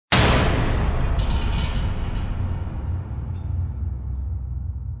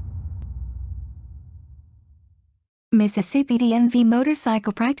Mississippi DMV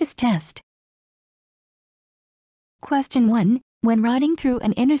motorcycle practice test. Question 1. When riding through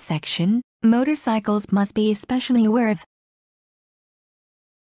an intersection, motorcycles must be especially aware of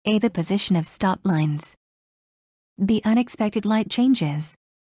A. The position of stop lines. B. Unexpected light changes.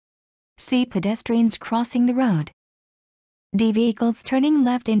 C. Pedestrians crossing the road. D. Vehicles turning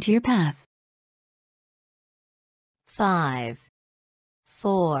left into your path. 5,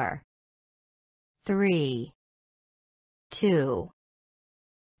 4, 3, 2,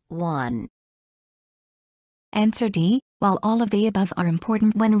 1. Answer D. While all of the above are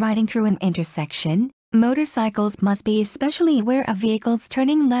important when riding through an intersection, motorcycles must be especially aware of vehicles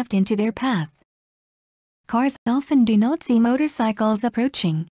turning left into their path. Cars often do not see motorcycles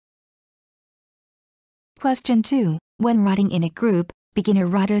approaching. Question 2. When riding in a group, beginner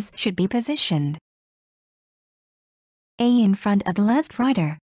riders should be positioned A. In front of the last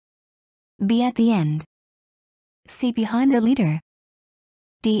rider. B. At the end. C. Behind the leader.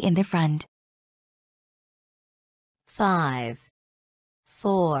 D. In the front. 5,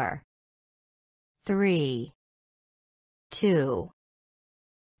 4, 3, 2,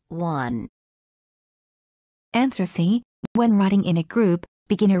 1. Answer C. When riding in a group,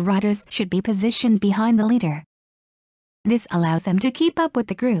 beginner riders should be positioned behind the leader. This allows them to keep up with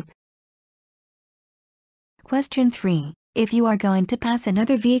the group. Question 3. If you are going to pass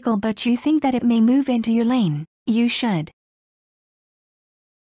another vehicle but you think that it may move into your lane, you should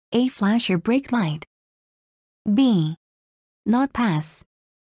A. Flash your brake light. B. Not pass.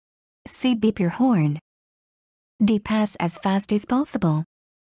 C. Beep your horn. D. Pass as fast as possible.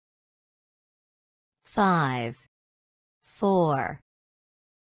 5, 4,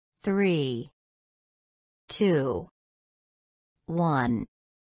 3, 2, 1.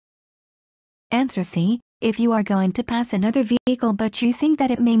 Answer C. If you are going to pass another vehicle but you think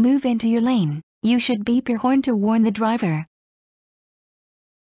that it may move into your lane, you should beep your horn to warn the driver.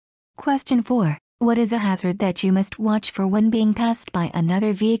 Question 4. What is a hazard that you must watch for when being passed by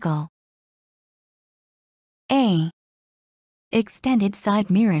another vehicle? A. Extended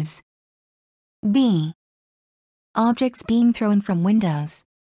side mirrors. B. Objects being thrown from windows.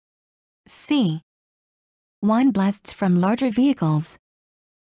 C. Wine blasts from larger vehicles.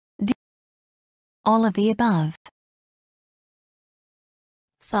 D. All of the above.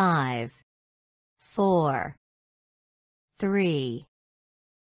 5, 4, 3,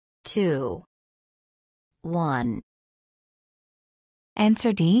 2, 1.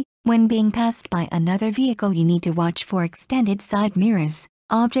 Answer D. When being passed by another vehicle you need to watch for extended side mirrors,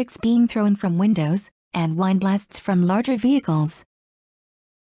 objects being thrown from windows, and wine blasts from larger vehicles.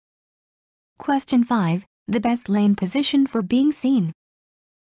 Question 5. The best lane position for being seen.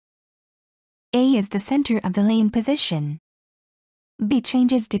 A is the center of the lane position. B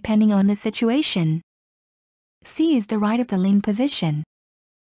changes depending on the situation. C is the right of the lane position.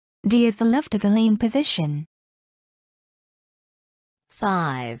 D is the left of the lane position.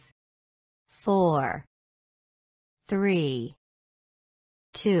 5, 4, 3,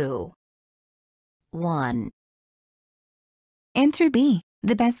 2, 1. Answer B.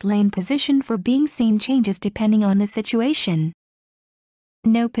 The best lane position for being seen changes depending on the situation.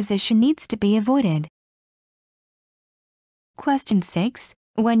 No position needs to be avoided. Question 6.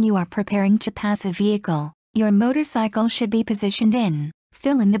 When you are preparing to pass a vehicle, your motorcycle should be positioned in,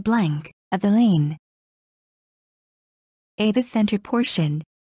 fill in the blank, of the lane. A. The center portion.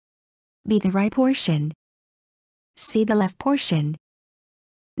 B. The right portion. C. The left portion.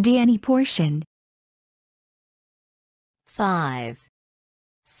 D. Any portion. 5,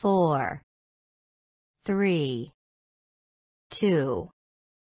 4, 3, 2,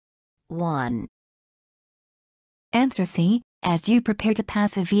 1. Answer C. As you prepare to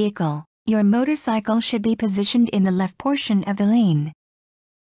pass a vehicle, your motorcycle should be positioned in the left portion of the lane.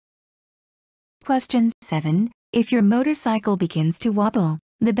 Question 7. If your motorcycle begins to wobble,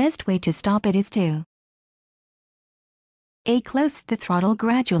 the best way to stop it is to A. Close the throttle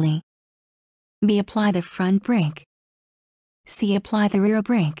gradually. B. Apply the front brake. C. Apply the rear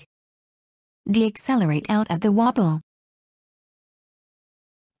brake. D. Accelerate out of the wobble.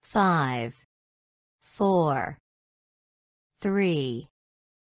 5, 4, 3,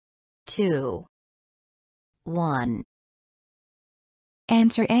 2, 1.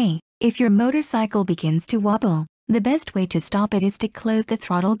 Answer A. If your motorcycle begins to wobble, the best way to stop it is to close the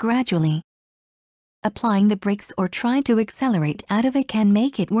throttle gradually. Applying the brakes or trying to accelerate out of it can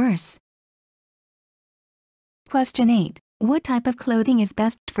make it worse. Question 8. What type of clothing is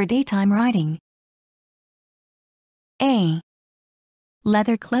best for daytime riding? A.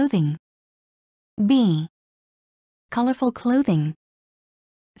 Leather clothing. B. Colorful clothing.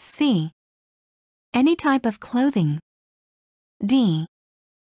 C. Any type of clothing. D.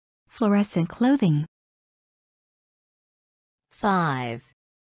 Fluorescent clothing. 5,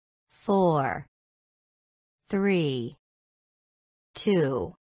 4, 3,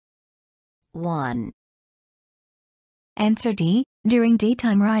 2, 1. Answer D. During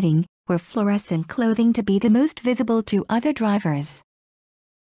daytime riding, wear fluorescent clothing to be the most visible to other drivers.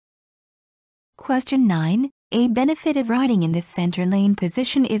 Question 9. A benefit of riding in the center lane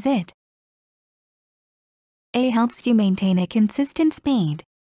position is it? A. Helps you maintain a consistent speed.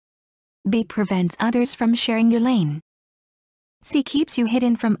 B. Prevents others from sharing your lane. C. Keeps you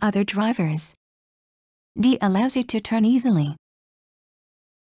hidden from other drivers. D. Allows you to turn easily.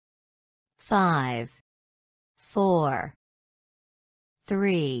 5, 4,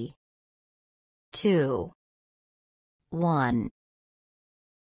 3, 2, 1.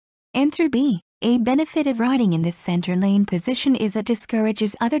 Answer B. A benefit of riding in the center lane position is it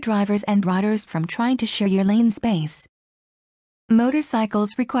discourages other drivers and riders from trying to share your lane space.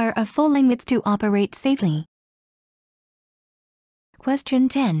 Motorcycles require a full lane width to operate safely. Question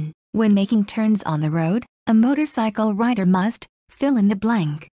 10. When making turns on the road, a motorcycle rider must fill in the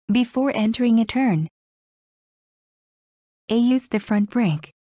blank before entering a turn. A. Use the front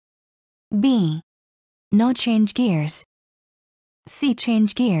brake. B. Not change gears. C.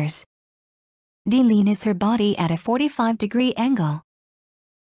 Change gears. D. Leans her body at a 45-degree angle.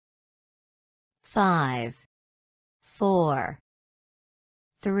 5, 4,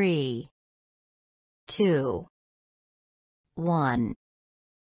 3, 2, 1.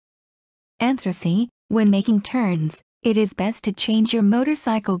 Answer C. When making turns, it is best to change your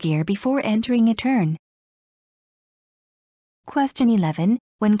motorcycle gear before entering a turn. Question 11.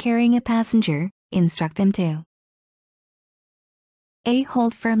 When carrying a passenger, instruct them to A.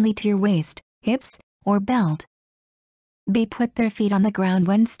 Hold firmly to your waist, hips, or belt. B. Put their feet on the ground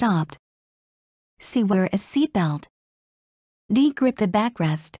when stopped. C. Wear a seatbelt. D. Grip the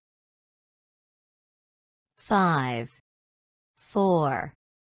backrest. 5, 4,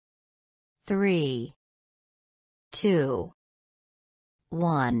 3, 2,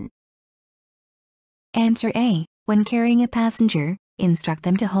 1. Answer A. When carrying a passenger, instruct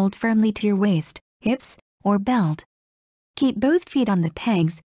them to hold firmly to your waist, hips, or belt. Keep both feet on the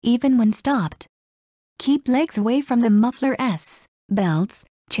pegs, even when stopped. Keep legs away from the muffler S, belts,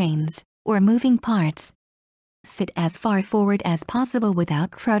 chains, or moving parts. Sit as far forward as possible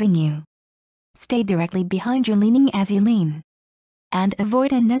without crowding you. Stay directly behind you leaning as you lean. And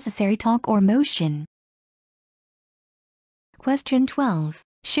avoid unnecessary talk or motion. Question 12.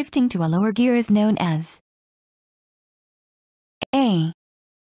 Shifting to a lower gear is known as A.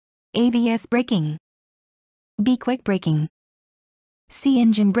 ABS braking. B. Quick braking. C.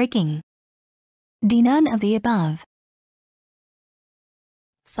 Engine braking. D. None of the above.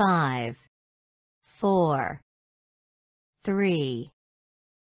 5, 4, 3,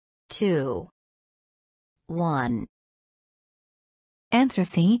 2, 1. Answer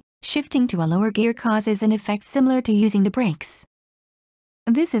C. Shifting to a lower gear causes an effect similar to using the brakes.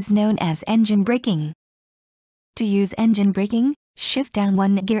 This is known as engine braking. To use engine braking, shift down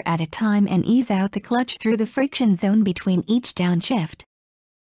one gear at a time and ease out the clutch through the friction zone between each downshift.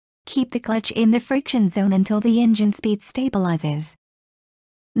 Keep the clutch in the friction zone until the engine speed stabilizes.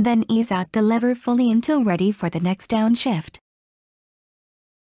 Then ease out the lever fully until ready for the next downshift.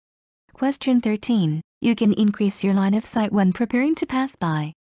 Question 13. You can increase your line of sight when preparing to pass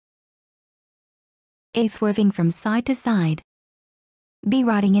by. A. Swerving from side to side. B.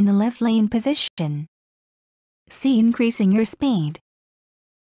 Riding in the left lane position. C. Increasing your speed.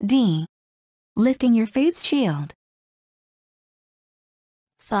 D. Lifting your face shield.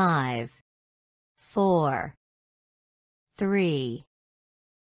 5, 4, 3,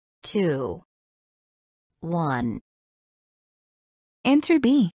 2, 1. Answer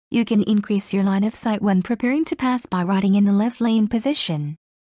B. You can increase your line of sight when preparing to pass by riding in the left lane position.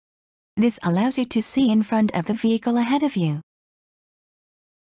 This allows you to see in front of the vehicle ahead of you.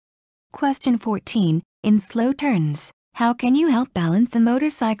 Question 14. In slow turns, how can you help balance a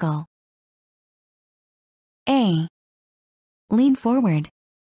motorcycle? A. Lean forward.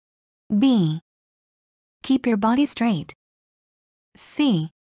 B. Keep your body straight. C.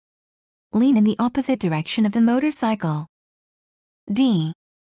 Lean in the opposite direction of the motorcycle. D.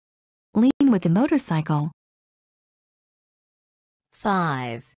 Lean with the motorcycle.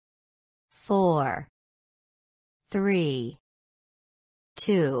 5, 4, 3,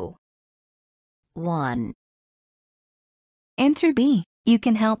 2, 1. Answer B. You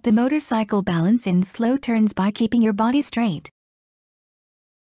can help the motorcycle balance in slow turns by keeping your body straight.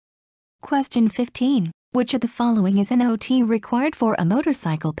 Question 15. Which of the following is an OT required for a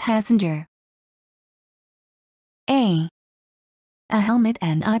motorcycle passenger? A. A helmet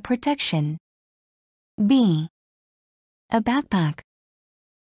and eye protection. B. A backpack.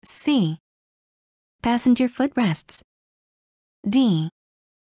 C. Passenger footrests. D.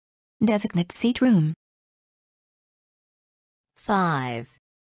 Designate seat room. 5,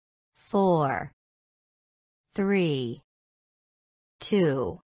 4, 3,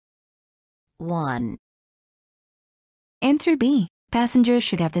 2, 1. Answer B. Passengers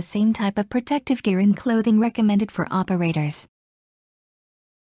should have the same type of protective gear and clothing recommended for operators.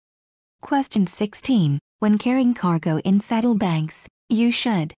 Question 16. When carrying cargo in saddlebags, you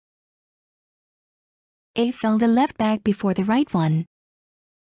should A. Fill the left bag before the right one.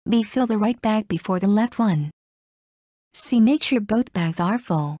 B. Fill the right bag before the left one. C. Make sure both bags are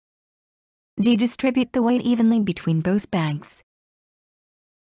full. D. Distribute the weight evenly between both bags.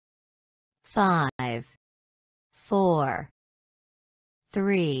 5, 4,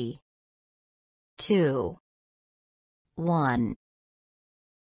 3, 2, 1.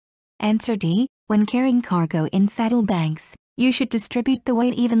 Answer D. When carrying cargo in saddlebags, you should distribute the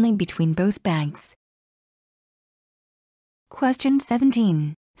weight evenly between both bags. Question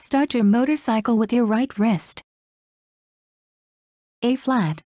 17. Start your motorcycle with your right wrist. A.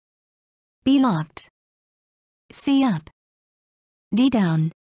 Flat. B. Locked. C. Up. D.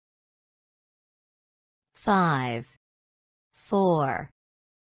 Down. 5, 4,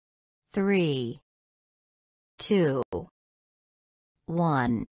 3, 2,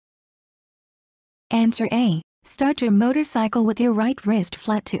 1. Answer A. Start your motorcycle with your right wrist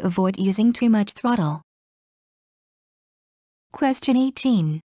flat to avoid using too much throttle. Question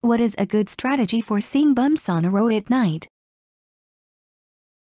 18. What is a good strategy for seeing bumps on a road at night?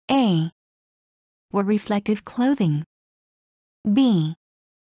 A. Wear reflective clothing. B.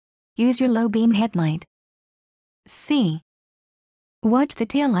 Use your low-beam headlight. C. Watch the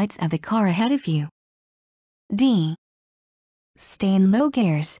taillights of the car ahead of you. D. Stay in low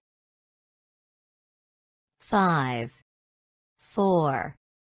gears. 5, 4,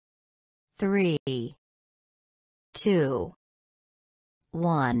 3, 2,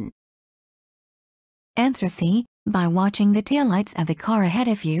 1. Answer C. By watching the taillights of the car ahead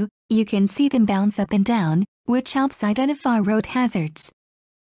of you, you can see them bounce up and down, which helps identify road hazards.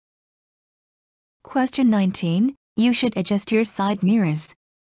 Question 19. You should adjust your side mirrors.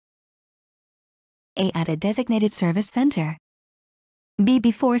 A. At a designated service center. B.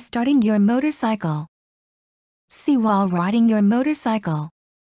 Before starting your motorcycle. C. While riding your motorcycle.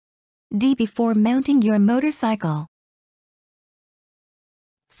 D. Before mounting your motorcycle.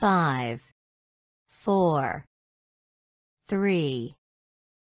 5, 4, 3,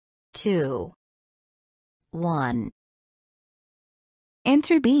 2, 1.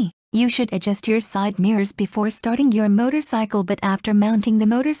 Answer B. You should adjust your side mirrors before starting your motorcycle but after mounting the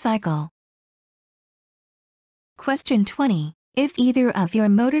motorcycle. Question 20. If either of your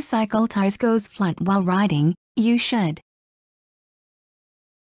motorcycle tires goes flat while riding, you should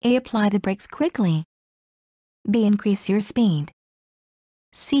A. Apply the brakes quickly. B. Increase your speed.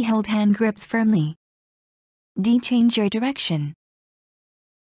 C. Hold hand grips firmly. D. Change your direction.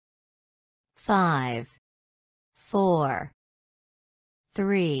 5, 4,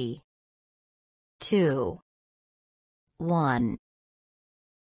 3, 2, 1.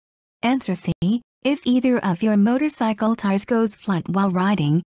 Answer C. If either of your motorcycle tires goes flat while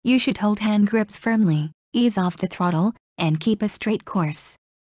riding, you should hold hand grips firmly, ease off the throttle, and keep a straight course.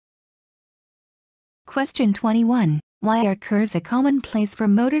 Question 21. Why are curves a common place for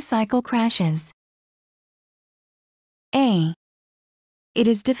motorcycle crashes? A. It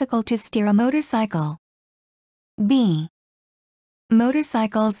is difficult to steer a motorcycle. B.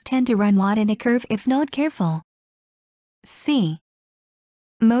 Motorcycles tend to run wide in a curve if not careful. C.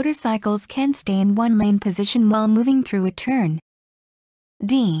 Motorcycles can stay in one lane position while moving through a turn.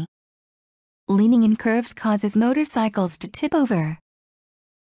 D. Leaning in curves causes motorcycles to tip over.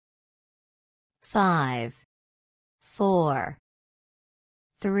 5, 4,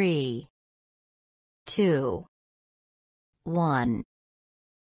 3, 2, 1.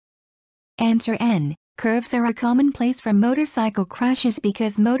 Answer N. Curves are a common place for motorcycle crashes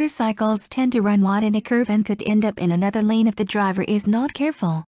because motorcycles tend to run wide in a curve and could end up in another lane if the driver is not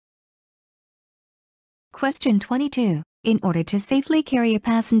careful. Question 22. In order to safely carry a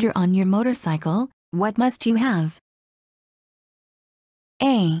passenger on your motorcycle, what must you have?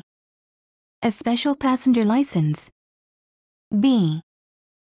 A. A special passenger license. B.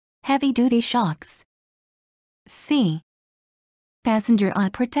 Heavy-duty shocks. C. Passenger eye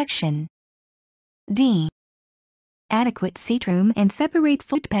protection. D. Adequate seat room and separate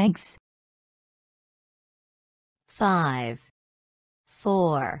foot pegs. 5,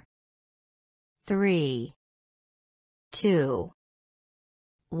 4, 3, 2,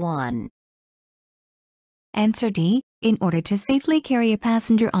 1. Answer D. In order to safely carry a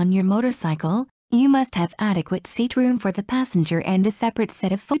passenger on your motorcycle, you must have adequate seat room for the passenger and a separate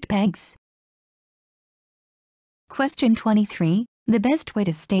set of foot pegs. Question 23. The best way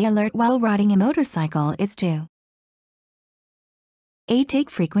to stay alert while riding a motorcycle is to A. Take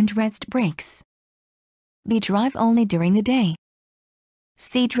frequent rest breaks. B. Drive only during the day.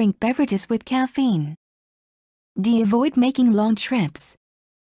 C. Drink beverages with caffeine. D. Avoid making long trips.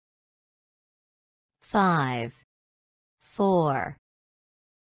 5, 4,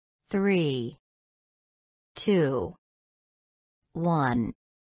 3, 2, 1.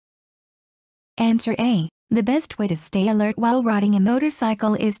 Answer A. The best way to stay alert while riding a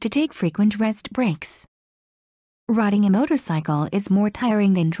motorcycle is to take frequent rest breaks. Riding a motorcycle is more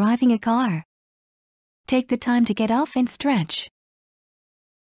tiring than driving a car. Take the time to get off and stretch.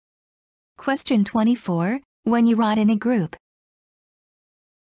 Question 24. When you ride in a group.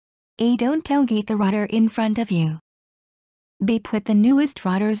 A. Don't tailgate the rider in front of you. B. Put the newest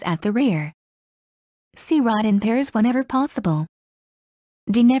riders at the rear. C. Ride in pairs whenever possible.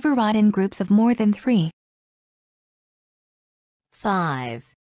 D. Never ride in groups of more than 3. 5,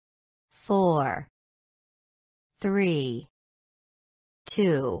 4, 3,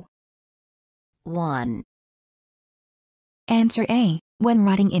 2, 1. Answer A. When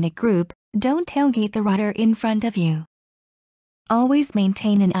riding in a group, don't tailgate the rider in front of you. Always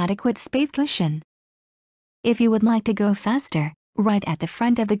maintain an adequate space cushion. If you would like to go faster, ride at the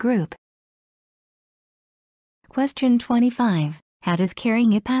front of the group. Question 25. How does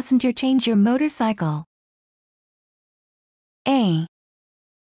carrying a passenger change your motorcycle? A.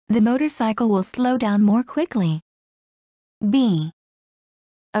 The motorcycle will slow down more quickly. B.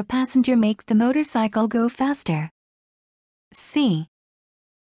 A passenger makes the motorcycle go faster. C.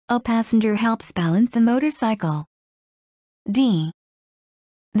 A passenger helps balance the motorcycle. D.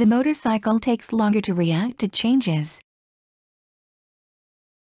 The motorcycle takes longer to react to changes.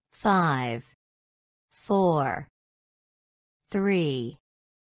 5, 4, 3,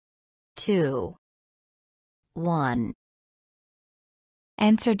 2, 1.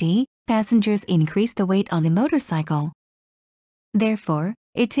 Answer D. Passengers increase the weight on the motorcycle. Therefore,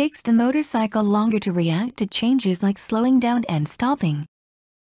 it takes the motorcycle longer to react to changes like slowing down and stopping.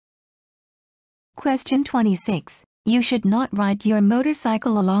 Question 26. You should not ride your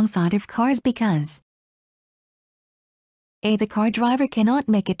motorcycle alongside of cars because A. The car driver cannot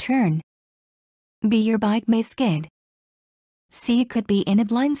make a turn. B. Your bike may skid. C. It could be in a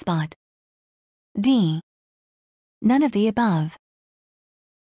blind spot. D. None of the above.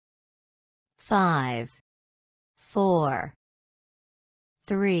 5, 4,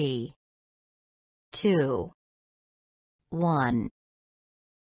 3, 2, 1.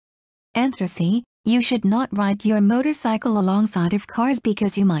 Answer C. You should not ride your motorcycle alongside of cars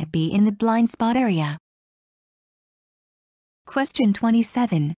because you might be in the blind spot area. Question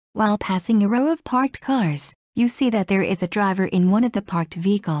 27. While passing a row of parked cars, you see that there is a driver in one of the parked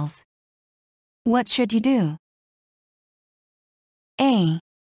vehicles. What should you do? A.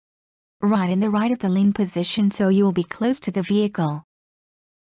 Ride in the right of the lane position so you will be close to the vehicle.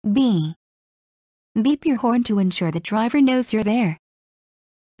 B. Beep your horn to ensure the driver knows you're there.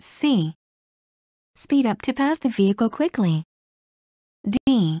 C. Speed up to pass the vehicle quickly.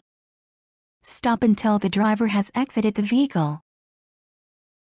 D. Stop until the driver has exited the vehicle.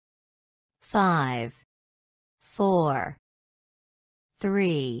 5, 4,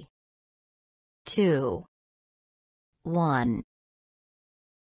 3, 2, 1.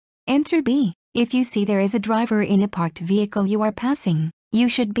 Answer B. If you see there is a driver in a parked vehicle you are passing, you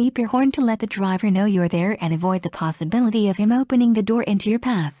should beep your horn to let the driver know you're there and avoid the possibility of him opening the door into your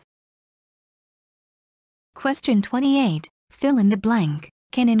path. Question 28. Fill in the blank.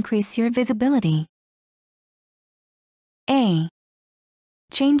 Can increase your visibility. A.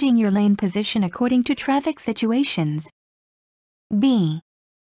 Changing your lane position according to traffic situations. B.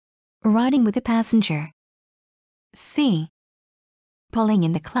 Riding with a passenger. C. Pulling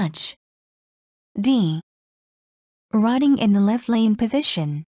in the clutch. D. Riding in the left lane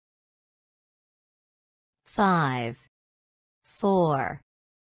position. 5, 4,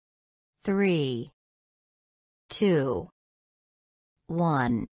 3, 2,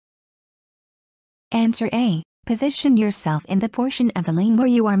 1. Answer A. Position yourself in the portion of the lane where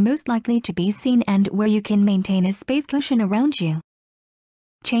you are most likely to be seen and where you can maintain a space cushion around you.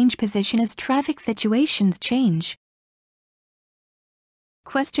 Change position as traffic situations change.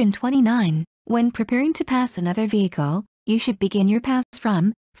 Question 29. When preparing to pass another vehicle, you should begin your pass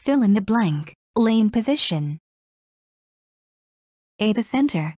from, fill in the blank, lane position. A. The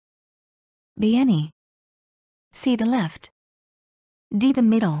center. B. Any. C. The left. D. The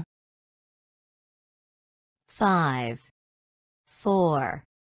middle. 5, 4,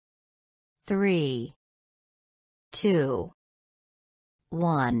 3, 2,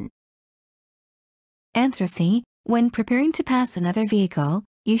 1. Answer C. When preparing to pass another vehicle,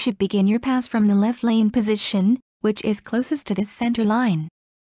 you should begin your pass from the left lane position, which is closest to the center line.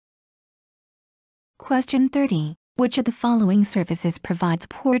 Question 30. Which of the following surfaces provides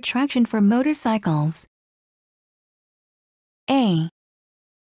poor traction for motorcycles? A.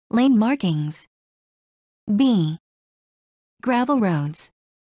 Lane markings. B. Gravel roads.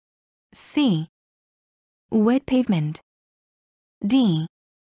 C. Wet pavement. D.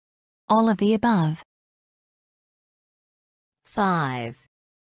 All of the above. 5,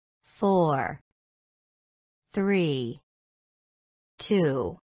 4, 3,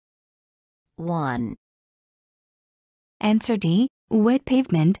 2, 1. Answer D. Wet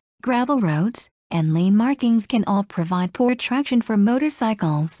pavement, gravel roads, and lane markings can all provide poor traction for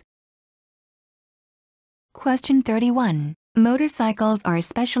motorcycles. Question 31. Motorcycles are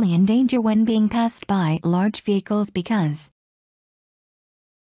especially in danger when being passed by large vehicles because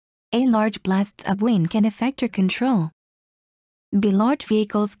A. Large blasts of wind can affect your control. B. Large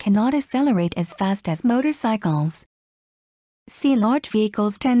vehicles cannot accelerate as fast as motorcycles. C. Large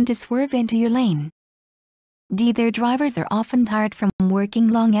vehicles tend to swerve into your lane. D. Their drivers are often tired from working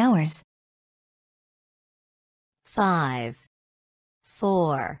long hours. 5,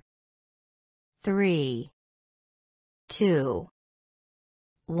 4, 3, 2,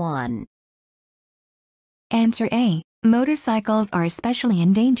 1. Answer A. Motorcycles are especially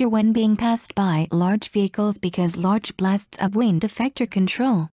in danger when being passed by large vehicles because large blasts of wind affect your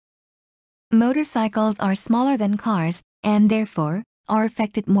control. Motorcycles are smaller than cars, and therefore, are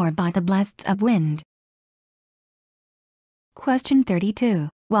affected more by the blasts of wind. Question 32.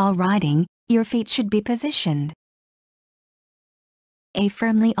 While riding, your feet should be positioned. A.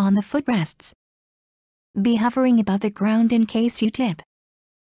 Firmly on the footrests. B. Hovering above the ground in case you tip.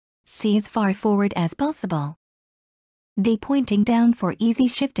 C. As far forward as possible. D. Pointing down for easy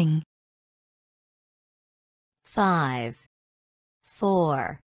shifting. 5,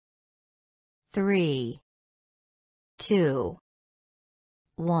 4, 3, 2,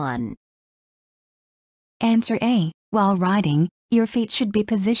 1. Answer A. While riding, your feet should be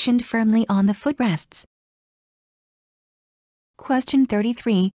positioned firmly on the footrests. Question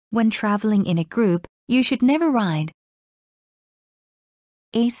 33. When traveling in a group, you should never ride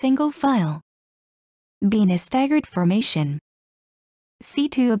A. Single file. B. In a staggered formation. C.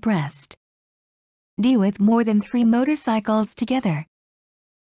 Two abreast. D. With more than 3 motorcycles together.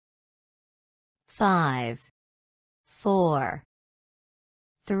 5, 4,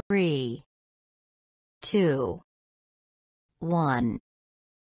 3, 2, 1.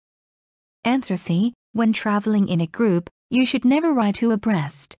 Answer C. When traveling in a group, you should never ride two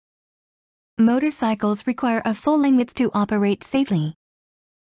abreast. Motorcycles require a full lane width to operate safely.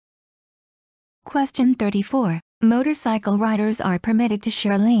 Question 34. Motorcycle riders are permitted to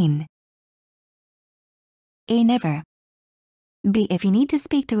share a lane. A. Never. B. If you need to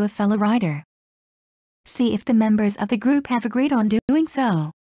speak to a fellow rider. C. If the members of the group have agreed on doing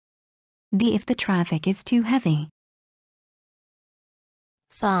so. D. If the traffic is too heavy.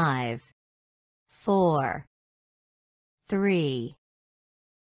 5, 4, 3,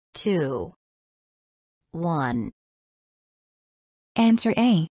 2, 1. Answer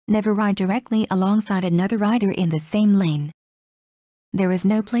A. Never ride directly alongside another rider in the same lane. There is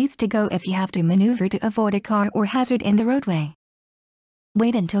no place to go if you have to maneuver to avoid a car or hazard in the roadway.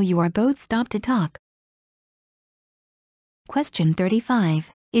 Wait until you are both stopped to talk. Question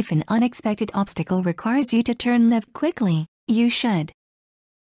 35. If an unexpected obstacle requires you to turn left quickly, you should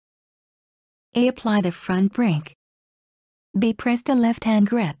A. Apply the front brake. B. Press the left-hand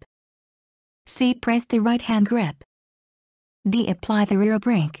grip. C. Press the right-hand grip. D. Apply the rear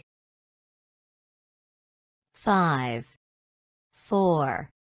brake. 5, 4,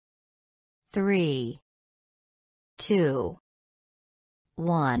 3, 2,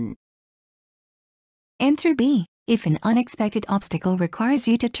 1. Answer B. If an unexpected obstacle requires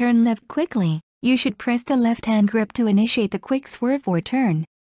you to turn left quickly, you should press the left-hand grip to initiate the quick swerve or turn.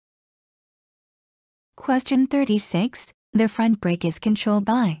 Question 36. The front brake is controlled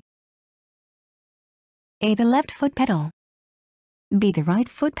by A. The left foot pedal. B. The right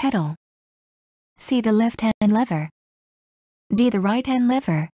foot pedal. C. The left-hand lever. D. The right-hand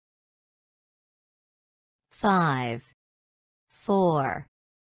lever. 5, 4,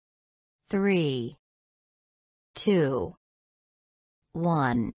 3, 2,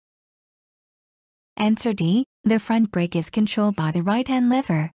 1. Answer D. The front brake is controlled by the right-hand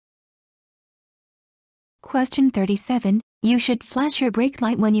lever. Question 37. You should flash your brake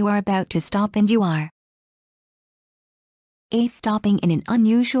light when you are about to stop and you are A. Stopping in an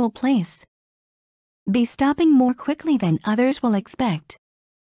unusual place. B. Stopping more quickly than others will expect.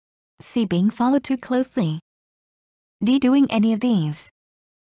 C. Being followed too closely. D. Doing any of these.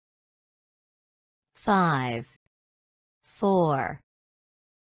 5, 4,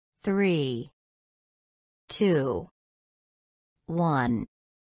 3, 2, 1.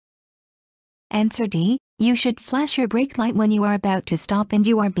 Answer D. You should flash your brake light when you are about to stop and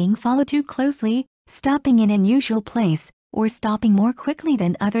you are being followed too closely, stopping in an unusual place, or stopping more quickly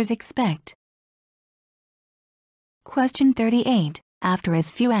than others expect. Question 38. After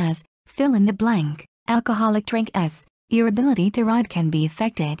as few as, fill in the blank, alcoholic drink S, your ability to ride can be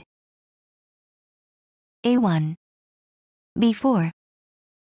affected. A1. B4.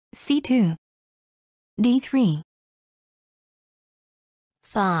 C2. D3.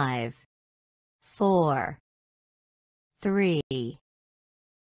 5, 4, 3,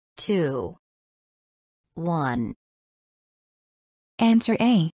 2, 1. Answer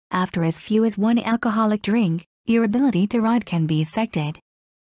A. After as few as one alcoholic drink, your ability to ride can be affected.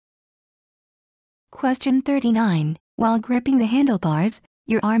 Question 39. While gripping the handlebars,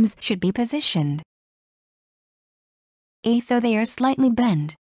 your arms should be positioned. A. So they are slightly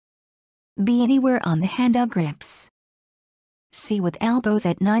bent. B. Anywhere on the handle grips. C. With elbows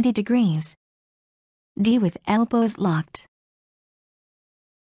at 90 degrees. D. With elbows locked.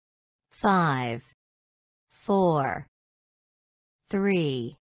 5, 4,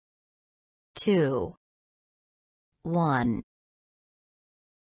 3, 2, 1.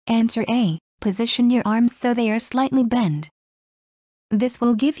 Answer A. Position your arms so they are slightly bent. This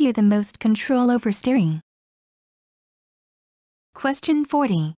will give you the most control over steering. Question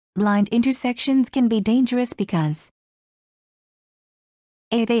 40. Blind intersections can be dangerous because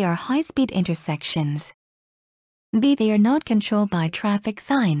A. They are high-speed intersections. B. They are not controlled by traffic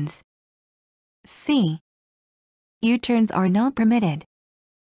signs. C. U-turns are not permitted.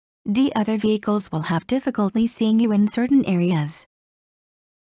 D. Other vehicles will have difficulty seeing you in certain areas.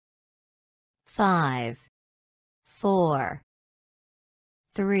 5, 4,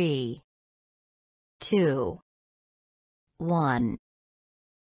 3, 2, 1.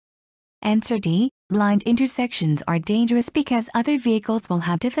 Answer D. Blind intersections are dangerous because other vehicles will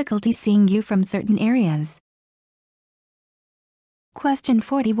have difficulty seeing you from certain areas. Question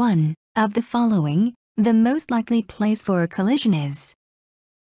 41. Of the following, the most likely place for a collision is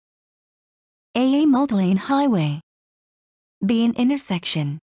A. A multi-lane highway. B. An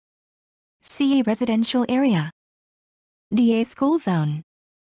intersection. C. A residential area. D. A school zone.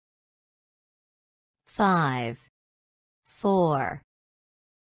 5, 4,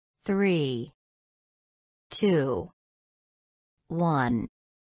 3, 2, 1.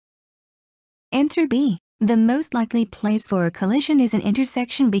 Answer B. The most likely place for a collision is an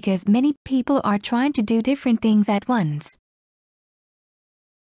intersection because many people are trying to do different things at once.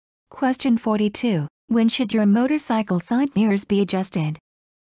 Question 42. When should your motorcycle side mirrors be adjusted?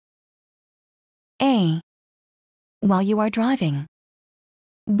 A. While you are driving.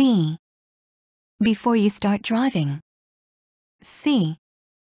 B. Before you start driving. C.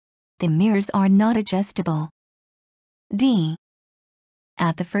 The mirrors are not adjustable. D.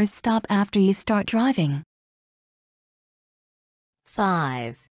 At the first stop after you start driving.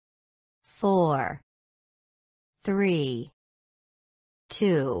 5, 4, 3,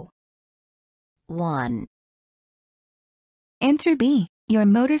 2, 1. Answer B. Your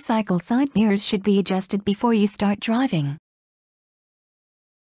motorcycle side mirrors should be adjusted before you start driving.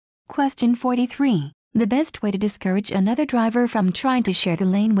 Question 43. The best way to discourage another driver from trying to share the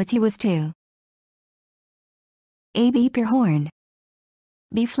lane with you is to A. Beep your horn.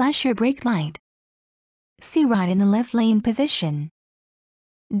 B. Flash your brake light. C. Ride in the left lane position.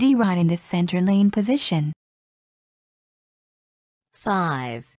 D. Ride in the center lane position.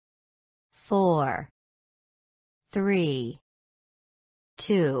 5, 4, 3,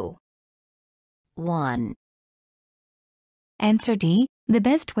 2, 1. Answer D. The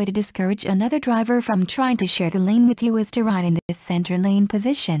best way to discourage another driver from trying to share the lane with you is to ride in the center lane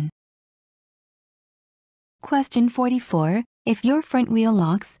position. Question 44. If your front wheel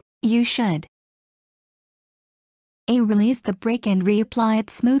locks, you should A. Release the brake and reapply it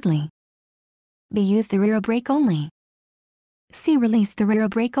smoothly. B. Use the rear brake only. C. Release the rear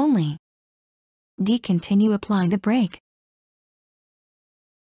brake only. D. Continue applying the brake.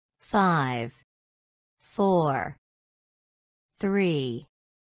 5, 4, 3,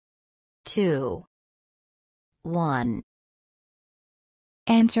 2, 1.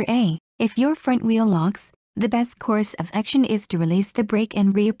 Answer A. If your front wheel locks, The best course of action is to release the brake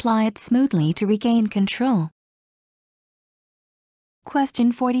and reapply it smoothly to regain control.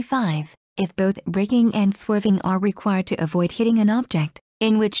 Question 45. If both braking and swerving are required to avoid hitting an object,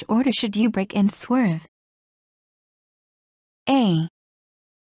 in which order should you brake and swerve? A.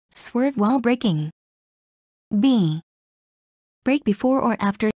 Swerve while braking. B. Brake before or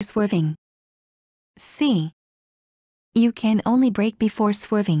after swerving. C. You can only brake before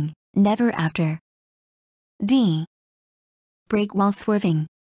swerving, never after. D. Brake while swerving.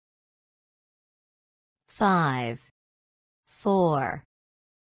 5, 4,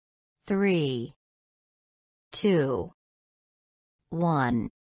 3, 2, 1.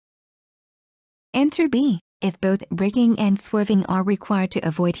 Answer B. If both braking and swerving are required to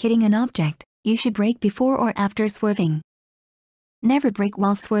avoid hitting an object, you should brake before or after swerving. Never brake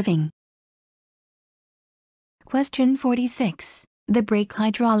while swerving. Question 46. The brake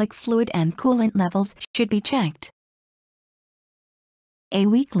hydraulic fluid and coolant levels should be checked. A.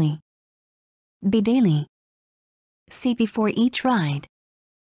 Weekly. B. Daily. C. Before each ride.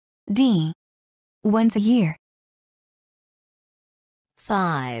 D. Once a year.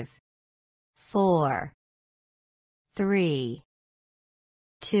 5, 4, 3,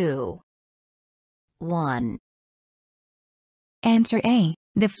 2, 1. Answer A.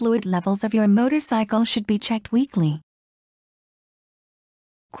 The fluid levels of your motorcycle should be checked weekly.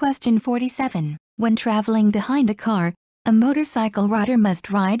 Question 47. When traveling behind a car, a motorcycle rider must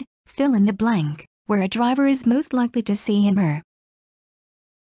ride, fill in the blank, where a driver is most likely to see him or her.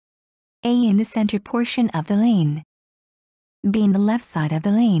 A. In the center portion of the lane. B. In the left side of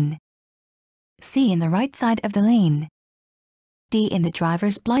the lane. C. In the right side of the lane. D. In the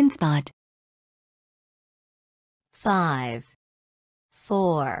driver's blind spot. 5,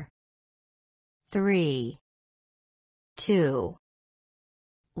 4, 3, 2,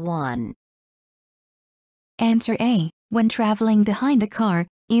 1. Answer A. When traveling behind a car,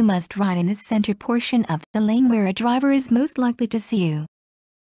 you must ride in the center portion of the lane where a driver is most likely to see you.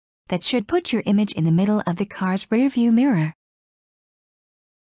 That should put your image in the middle of the car's rearview mirror.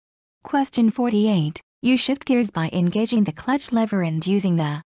 Question 48. You shift gears by engaging the clutch lever and using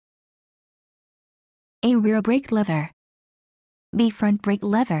the A. Rear brake lever. B. Front brake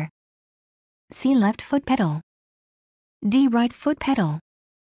lever. C. Left foot pedal. D. Right foot pedal.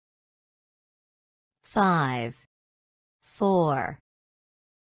 5, 4,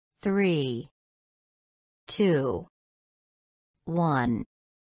 3, 2, 1.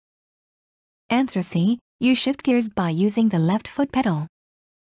 Answer C. You shift gears by using the left foot pedal.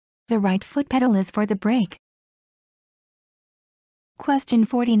 The right foot pedal is for the brake. Question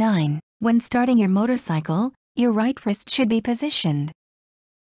 49. When starting your motorcycle, your right wrist should be positioned.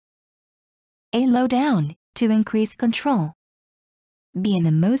 A. Low down, to increase control. B. In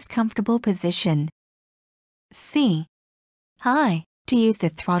the most comfortable position. C. High, to use the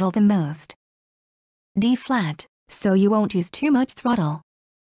throttle the most. D. Flat, so you won't use too much throttle.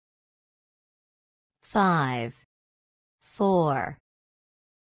 5, 4,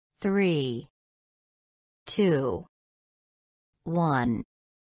 3, 2, 1.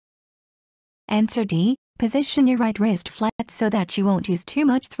 Answer D. Position your right wrist flat so that you won't use too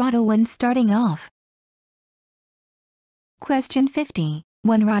much throttle when starting off. Question 50.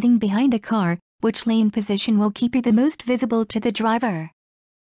 When riding behind a car, which lane position will keep you the most visible to the driver?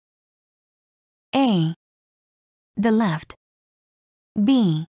 A. The left.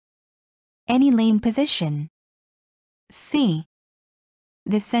 B. Any lane position. C.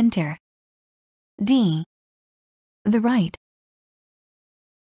 The center. D. The right.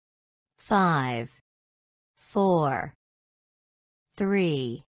 5, 4,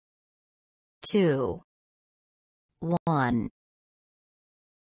 3, 2, 1.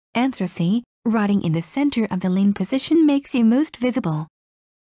 Answer C. Riding in the center of the lane position makes you most visible.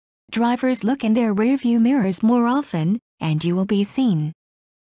 Drivers look in their rearview mirrors more often, and you will be seen.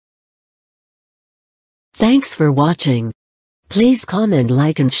 Thanks for watching. Please comment,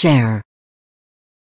 like and share.